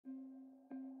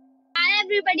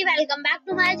everybody, welcome back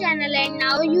to my channel, and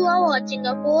now you are watching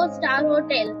a 4-star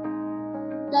hotel.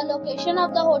 The location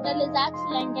of the hotel is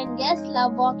excellent and guests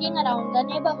love walking around the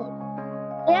neighborhood.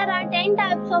 There are 10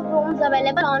 types of rooms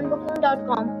available on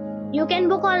booking.com. You can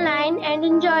book online and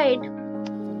enjoy it.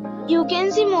 You can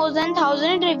see more than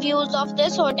 1000 reviews of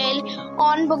this hotel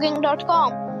on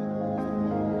booking.com.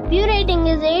 View rating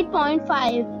is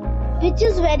 8.5, which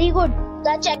is very good.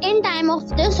 The check-in time of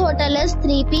this hotel is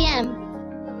 3 p.m.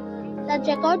 The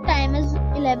checkout time is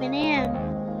 11 a.m.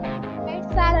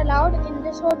 Pets are allowed in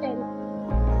this hotel.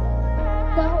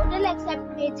 The hotel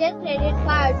accepts major credit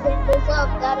cards and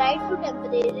reserves the right to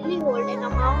temporarily hold an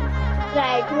amount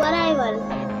prior to arrival.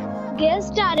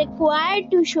 Guests are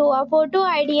required to show a photo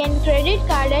ID and credit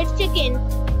card at check-in.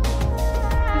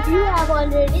 If you have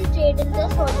already stayed in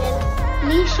this hotel,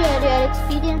 please share your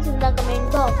experience in the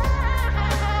comment box.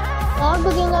 For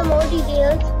booking or more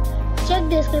details, check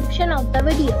description of the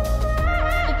video.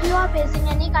 If you are facing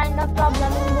any kind of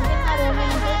problem in booking a room in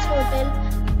this hotel,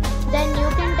 then you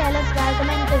can tell us by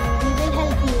commenting. We will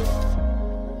help you.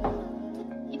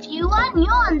 If you are new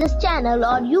on this channel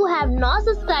or you have not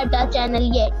subscribed our channel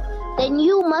yet, then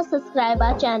you must subscribe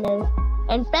our channel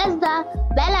and press the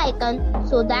bell icon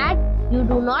so that you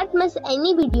do not miss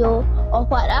any video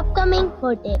of our upcoming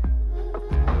hotel.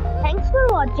 Thanks for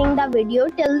watching the video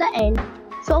till the end.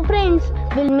 So friends,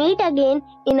 we'll meet again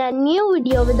in a new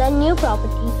video with a new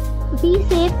property. Be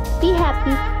safe, be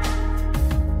happy.